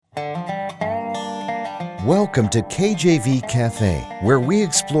Welcome to KJV Cafe, where we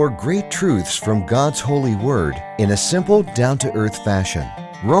explore great truths from God's holy word in a simple, down-to-earth fashion.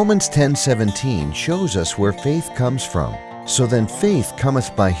 Romans 10:17 shows us where faith comes from. So then faith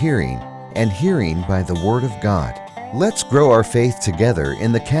cometh by hearing, and hearing by the word of God. Let's grow our faith together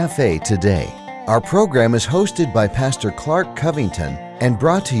in the cafe today. Our program is hosted by Pastor Clark Covington and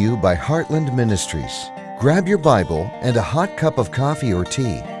brought to you by Heartland Ministries. Grab your Bible and a hot cup of coffee or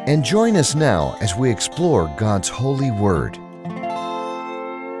tea and join us now as we explore God's holy word.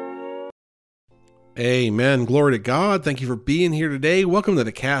 Amen. Glory to God. Thank you for being here today. Welcome to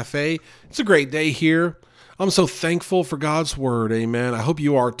the cafe. It's a great day here. I'm so thankful for God's word. Amen. I hope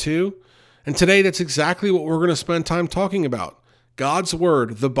you are too. And today, that's exactly what we're going to spend time talking about. God's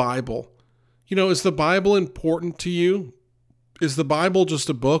word, the Bible. You know, is the Bible important to you? Is the Bible just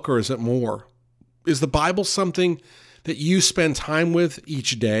a book, or is it more? Is the Bible something that you spend time with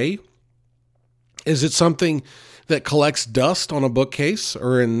each day? Is it something that collects dust on a bookcase,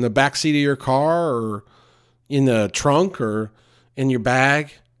 or in the backseat of your car, or in the trunk, or in your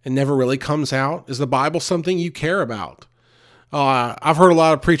bag, and never really comes out? Is the Bible something you care about? I've heard a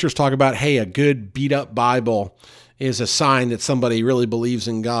lot of preachers talk about, hey, a good beat-up Bible is a sign that somebody really believes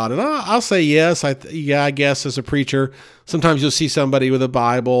in God. And I'll say yes. I guess as a preacher, sometimes you'll see somebody with a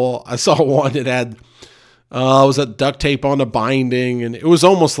Bible. I saw one that had, was a duct tape on the binding, and it was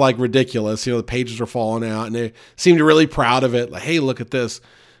almost like ridiculous. You know, the pages were falling out, and they seemed really proud of it. Like, hey, look at this.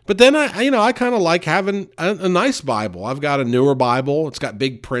 But then I kind of like having a nice Bible. I've got a newer Bible. It's got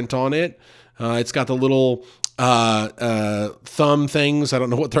big print on it. It's got the little thumb things. I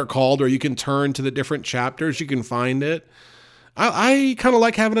don't know what they're called, or you can turn to the different chapters. You can find it. I kind of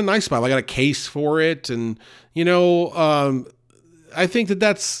like having a nice Bible. I got a case for it. And, I think that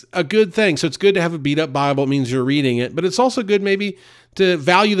that's a good thing. So it's good to have a beat up Bible. It means you're reading it, but it's also good maybe to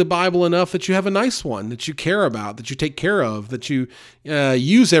value the Bible enough that you have a nice one that you care about, that you take care of, that you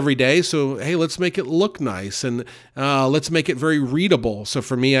use every day. So, hey, let's make it look nice, and let's make it very readable. So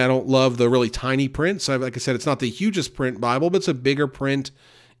for me, I don't love the really tiny print. So like I said, it's not the hugest print Bible, but it's a bigger print,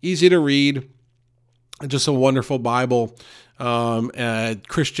 easy to read, just a wonderful Bible.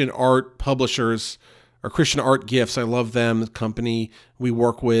 Christian art publishers, or Christian Art Gifts. I love them, the company we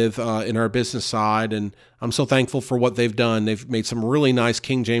work with in our business side, and I'm so thankful for what they've done. They've made some really nice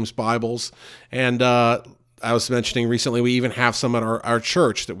King James Bibles, and I was mentioning recently we even have some at our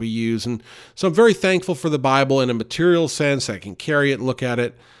church that we use, and so I'm very thankful for the Bible in a material sense. I can carry it and look at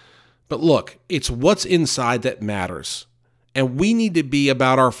it, but look, it's what's inside that matters, and we need to be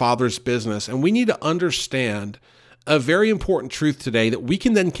about our Father's business, and we need to understand a very important truth today that we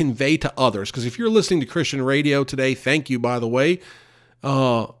can then convey to others. Because if you're listening to Christian radio today, thank you, by the way.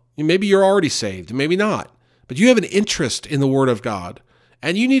 Maybe you're already saved, maybe not. But you have an interest in the Word of God.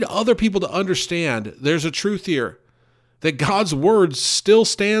 And you need other people to understand there's a truth here, that God's Word still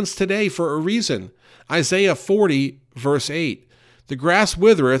stands today for a reason. Isaiah 40, verse 8. The grass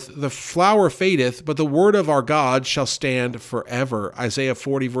withereth, the flower fadeth, but the word of our God shall stand forever. Isaiah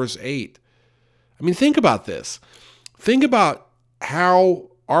 40, verse 8. I mean, think about this. Think about how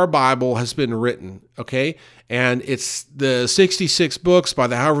our Bible has been written, okay? And it's the 66 books by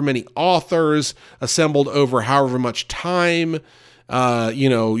the however many authors assembled over however much time.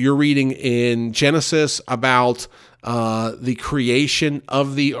 You're reading in Genesis about the creation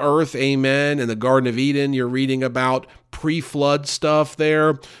of the earth, amen, in the Garden of Eden. You're reading about pre-flood stuff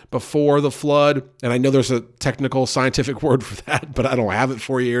there, before the flood. And I know there's a technical scientific word for that, but I don't have it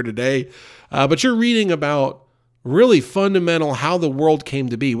for you here today. But you're reading about really fundamental how the world came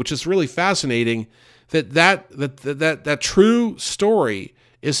to be, which is really fascinating that true story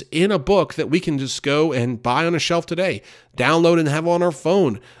is in a book that we can just go and buy on a shelf today, download and have on our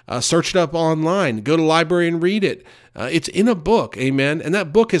phone, search it up online, go to the library and read it. It's in a book, amen? And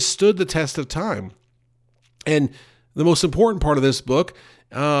that book has stood the test of time. And the most important part of this book,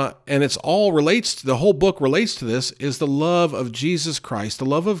 and the whole book relates to this, is the love of Jesus Christ, the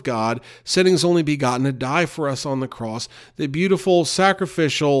love of God, sending his only begotten to die for us on the cross, the beautiful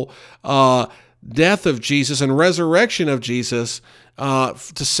sacrificial death of Jesus and resurrection of Jesus to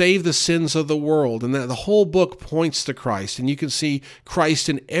save the sins of the world. And that the whole book points to Christ. And you can see Christ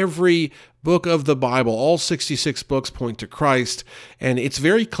in every book of the Bible. All 66 books point to Christ. And it's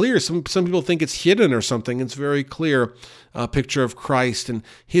very clear. Some people think it's hidden or something. It's very clear picture of Christ and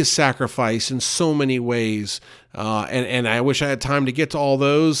his sacrifice in so many ways. And I wish I had time to get to all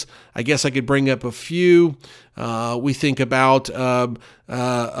those. I guess I could bring up a few. We think about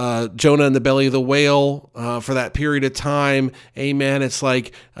Jonah in the belly of the whale for that period of time. Amen. Amen. It's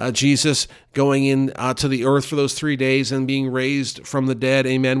like Jesus going in to the earth for those 3 days and being raised from the dead.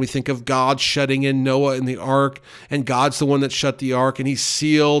 Amen. We think of God shutting in Noah in the ark, and God's the one that shut the ark, and he's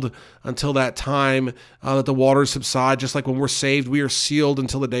sealed until that time that the waters subside. Just like when we're saved, we are sealed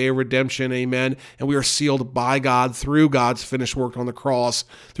until the day of redemption. Amen. And we are sealed by God through God's finished work on the cross,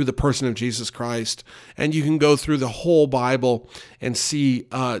 through the person of Jesus Christ. And you can go through the whole Bible and see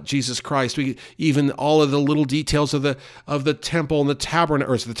Jesus Christ. Even all of the little details of the temple and the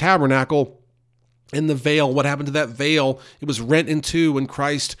tabernacle and the veil. What happened to that veil? It was rent in two when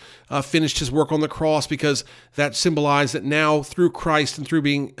Christ finished his work on the cross, because that symbolized that now through Christ and through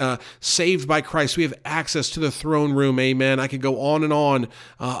being saved by Christ, we have access to the throne room. Amen. I could go on and on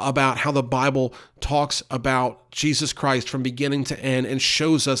about how the Bible talks about Jesus Christ from beginning to end and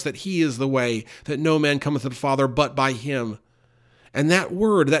shows us that he is the way, that no man cometh to the Father but by him. And that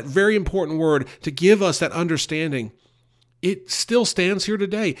word, that very important word to give us that understanding, it still stands here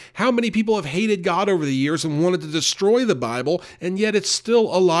today. How many people have hated God over the years and wanted to destroy the Bible, and yet it's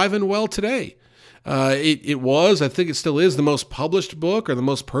still alive and well today? It was, I think it still is, the most published book, or the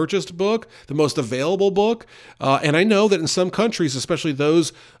most purchased book, the most available book. And I know that in some countries, especially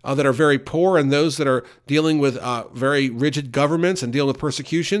those that are very poor and those that are dealing with very rigid governments and dealing with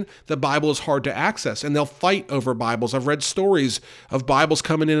persecution, the Bible is hard to access, and they'll fight over Bibles. I've read stories of Bibles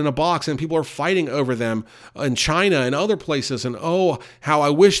coming in a box, and people are fighting over them in China and other places. And oh, how I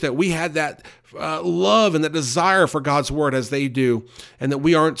wish that we had that love and that desire for God's word as they do, and that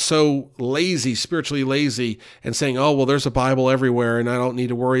we aren't so lazy, spiritually lazy, and saying, oh, well, there's a Bible everywhere and I don't need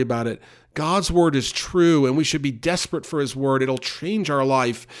to worry about it. God's word is true, and we should be desperate for his word. It'll change our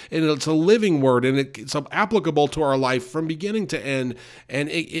life, and it's a living word, and it's applicable to our life from beginning to end, and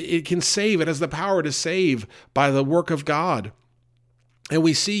it can save. It has the power to save by the work of God. And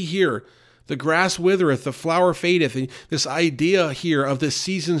we see here, the grass withereth, the flower fadeth. And this idea here of the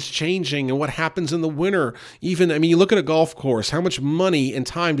seasons changing and what happens in the winter. Even, I mean, you look at a golf course, how much money and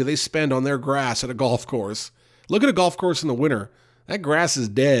time do they spend on their grass at a golf course? Look at a golf course in the winter. That grass is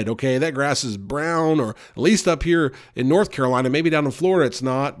dead, okay? That grass is brown, or at least up here in North Carolina. Maybe down in Florida it's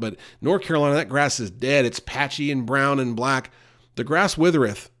not, but North Carolina, that grass is dead. It's patchy and brown and black. The grass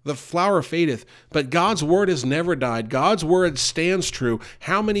withereth, the flower fadeth, but God's word has never died. God's word stands true.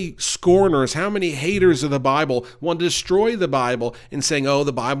 How many scorners, how many haters of the Bible want to destroy the Bible and saying, oh,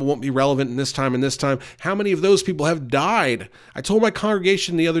 the Bible won't be relevant in this time and this time? How many of those people have died? I told my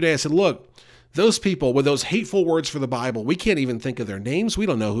congregation the other day, I said, look, those people with those hateful words for the Bible, we can't even think of their names. We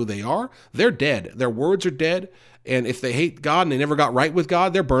don't know who they are. They're dead. Their words are dead. And if they hate God and they never got right with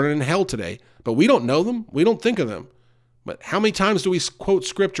God, they're burning in hell today. But we don't know them. We don't think of them. But how many times do we quote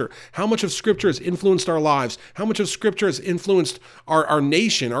Scripture? How much of Scripture has influenced our lives? How much of Scripture has influenced our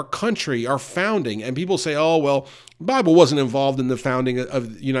nation, our country, our founding? And people say, oh, well, the Bible wasn't involved in the founding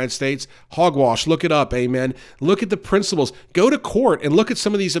of the United States. Hogwash, look it up, amen. Look at the principles. Go to court and look at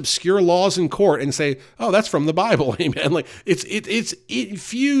some of these obscure laws in court and say, oh, that's from the Bible, amen. Like it's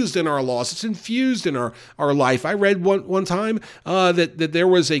infused in our laws. It's infused in our life. I read one time that there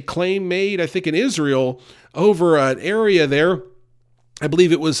was a claim made, I think in Israel, over an area there. I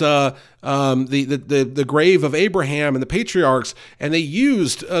believe it was the grave of Abraham and the patriarchs, and they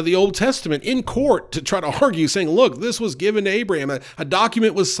used the Old Testament in court to try to argue, saying, look, this was given to Abraham. A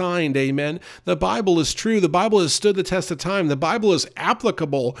document was signed, amen. The Bible is true. The Bible has stood the test of time. The Bible is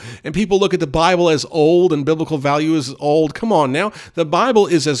applicable, and people look at the Bible as old and biblical value is old. Come on now. The Bible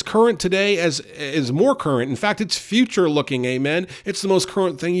is as current today as is more current. In fact, it's future looking, amen. It's the most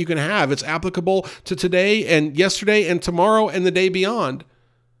current thing you can have. It's applicable to today and yesterday and tomorrow and the day beyond.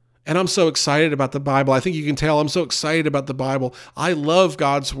 And I'm so excited about the Bible. I think you can tell I'm so excited about the Bible. I love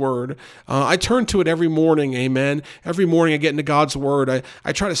God's word. I turn to it every morning, amen. Every morning I get into God's word.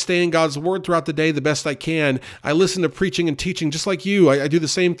 I try to stay in God's word throughout the day the best I can. I listen to preaching and teaching just like you. I do the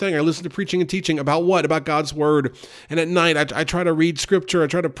same thing. I listen to preaching and teaching about what? About God's word. And at night, I try to read Scripture. I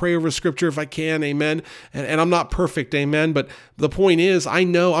try to pray over Scripture if I can, amen. And I'm not perfect, amen. But the point is, I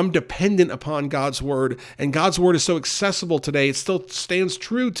know I'm dependent upon God's word. And God's word is so accessible today. It still stands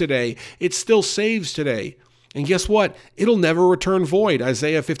true today. It still saves today. And guess what? It'll never return void.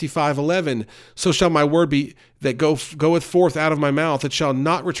 Isaiah 55:11. So shall my word be that goeth forth out of my mouth. It shall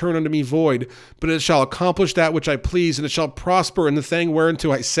not return unto me void, but it shall accomplish that which I please, and it shall prosper in the thing whereunto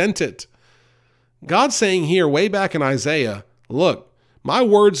I sent it. God's saying here, way back in Isaiah, look, my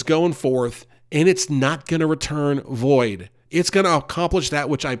word's going forth, and it's not going to return void. It's going to accomplish that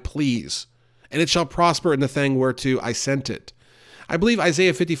which I please, and it shall prosper in the thing whereto I sent it. I believe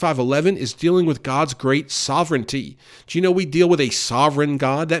Isaiah 55:11 is dealing with God's great sovereignty. Do you know we deal with a sovereign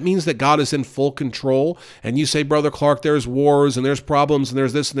God? That means that God is in full control. And you say, Brother Clark, there's wars and there's problems and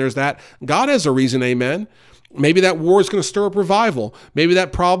there's this and there's that. God has a reason, amen. Maybe that war is going to stir up revival. Maybe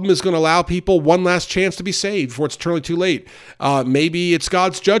that problem is going to allow people one last chance to be saved before it's eternally too late. Maybe it's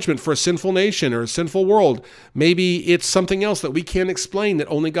God's judgment for a sinful nation or a sinful world. Maybe it's something else that we can't explain that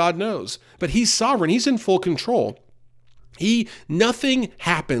only God knows. But He's sovereign. He's in full control. Nothing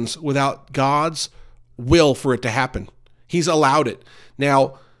happens without God's will for it to happen. He's allowed it.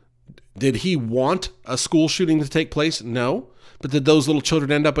 Now, did He want a school shooting to take place? No. But did those little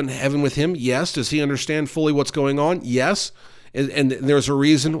children end up in heaven with Him? Yes. Does He understand fully what's going on? Yes. And there's a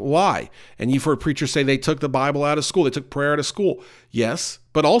reason why. And you've heard preachers say they took the Bible out of school. They took prayer out of school. Yes.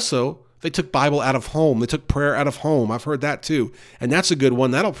 But also, they took Bible out of home. They took prayer out of home. I've heard that too. And that's a good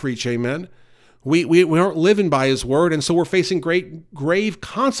one. That'll preach, amen. We aren't living by His word, and so we're facing grave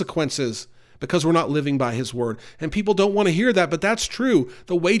consequences because we're not living by His word. And people don't want to hear that, but that's true.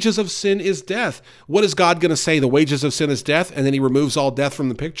 The wages of sin is death. What is God going to say? The wages of sin is death, and then He removes all death from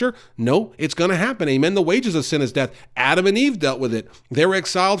the picture? No, it's going to happen. Amen. The wages of sin is death. Adam and Eve dealt with it. They were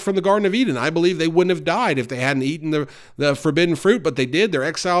exiled from the Garden of Eden. I believe they wouldn't have died if they hadn't eaten the forbidden fruit, but they did. They're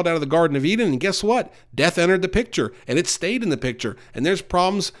exiled out of the Garden of Eden, and guess what? Death entered the picture, and it stayed in the picture, and there's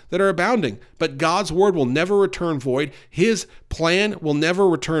problems that are abounding. But God's word will never return void. His plan will never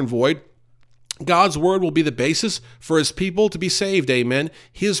return void. God's word will be the basis for His people to be saved, amen.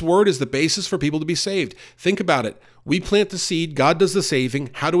 His word is the basis for people to be saved. Think about it. We plant the seed, God does the saving.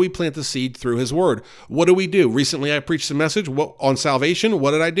 How do we plant the seed? Through His word. What do we do? Recently I preached a message on salvation.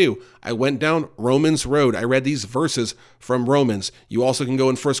 What did I do? I went down Romans road. I read these verses from Romans. You also can go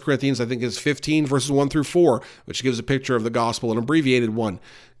in 1 Corinthians, I think it's 15, verses 1 through 4, which gives a picture of the gospel, an abbreviated one.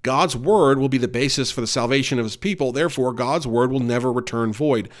 God's word will be the basis for the salvation of His people. Therefore, God's word will never return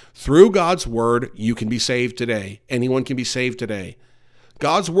void. Through God's word, you can be saved today. Anyone can be saved today.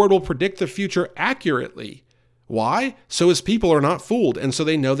 God's word will predict the future accurately. Why? So His people are not fooled, and so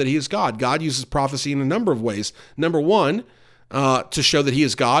they know that He is God. God uses prophecy in a number of ways. Number one, to show that He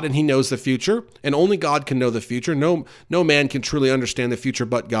is God and He knows the future, and only God can know the future. No man can truly understand the future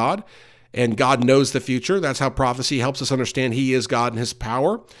but God. And God knows the future. That's how prophecy helps us understand He is God and His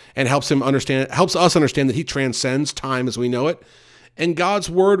power, and helps us understand that He transcends time as we know it. And God's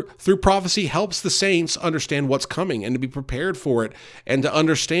word through prophecy helps the saints understand what's coming and to be prepared for it and to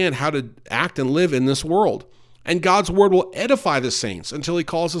understand how to act and live in this world. And God's word will edify the saints until He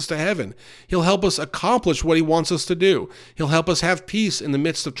calls us to heaven. He'll help us accomplish what He wants us to do. He'll help us have peace in the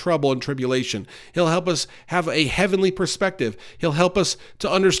midst of trouble and tribulation. He'll help us have a heavenly perspective. He'll help us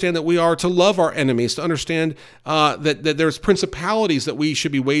to understand that we are to love our enemies, to understand that there's principalities that we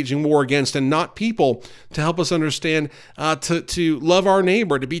should be waging war against and not people, to help us understand to love our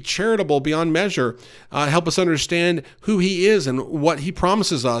neighbor, to be charitable beyond measure, help us understand who He is and what He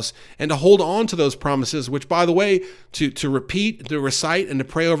promises us, and to hold on to those promises, which, by the way, to repeat, to recite, and to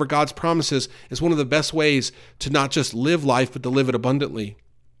pray over God's promises is one of the best ways to not just live life, but to live it abundantly.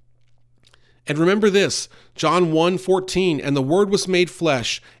 And remember this, John 1:14, and the Word was made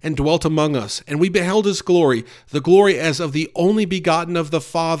flesh and dwelt among us, and we beheld His glory, the glory as of the only begotten of the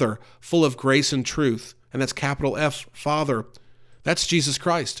Father, full of grace and truth. And that's capital F, Father. That's Jesus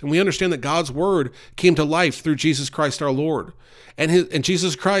Christ. And we understand that God's Word came to life through Jesus Christ our Lord. And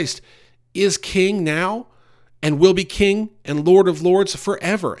Jesus Christ is King now, and will be King and Lord of Lords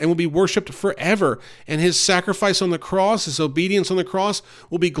forever, and will be worshiped forever. And His sacrifice on the cross, His obedience on the cross,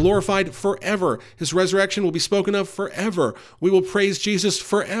 will be glorified forever. His resurrection will be spoken of forever. We will praise Jesus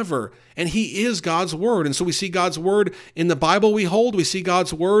forever. And He is God's Word. And so we see God's Word in the Bible we hold. We see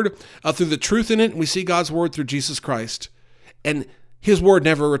God's Word through the truth in it, and we see God's Word through Jesus Christ. And His Word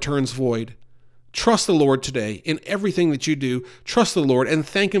never returns void. Trust the Lord today in everything that you do. Trust the Lord and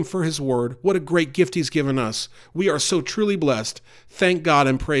thank Him for His word. What a great gift He's given us. We are so truly blessed. Thank God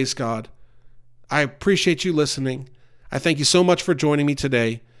and praise God. I appreciate you listening. I thank you so much for joining me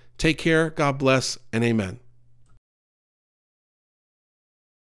today. Take care. God bless, and amen.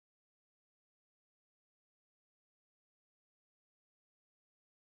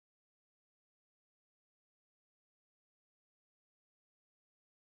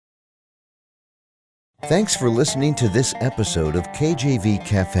 Thanks for listening to this episode of KJV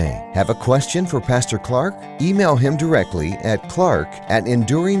Cafe. Have a question for Pastor Clark? Email him directly at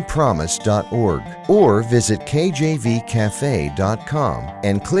clark@enduringpromise.org or visit kjvcafe.com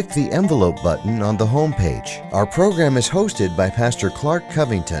and click the envelope button on the homepage. Our program is hosted by Pastor Clark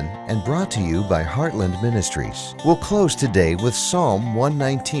Covington and brought to you by Heartland Ministries. We'll close today with Psalm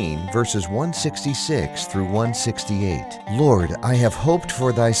 119, verses 166 through 168. Lord, I have hoped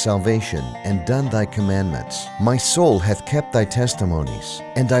for thy salvation and done thy commandments. My soul hath kept thy testimonies,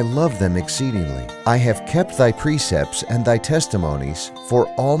 and I love them exceedingly. I have kept thy precepts and thy testimonies, for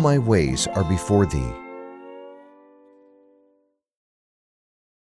all my ways are before thee.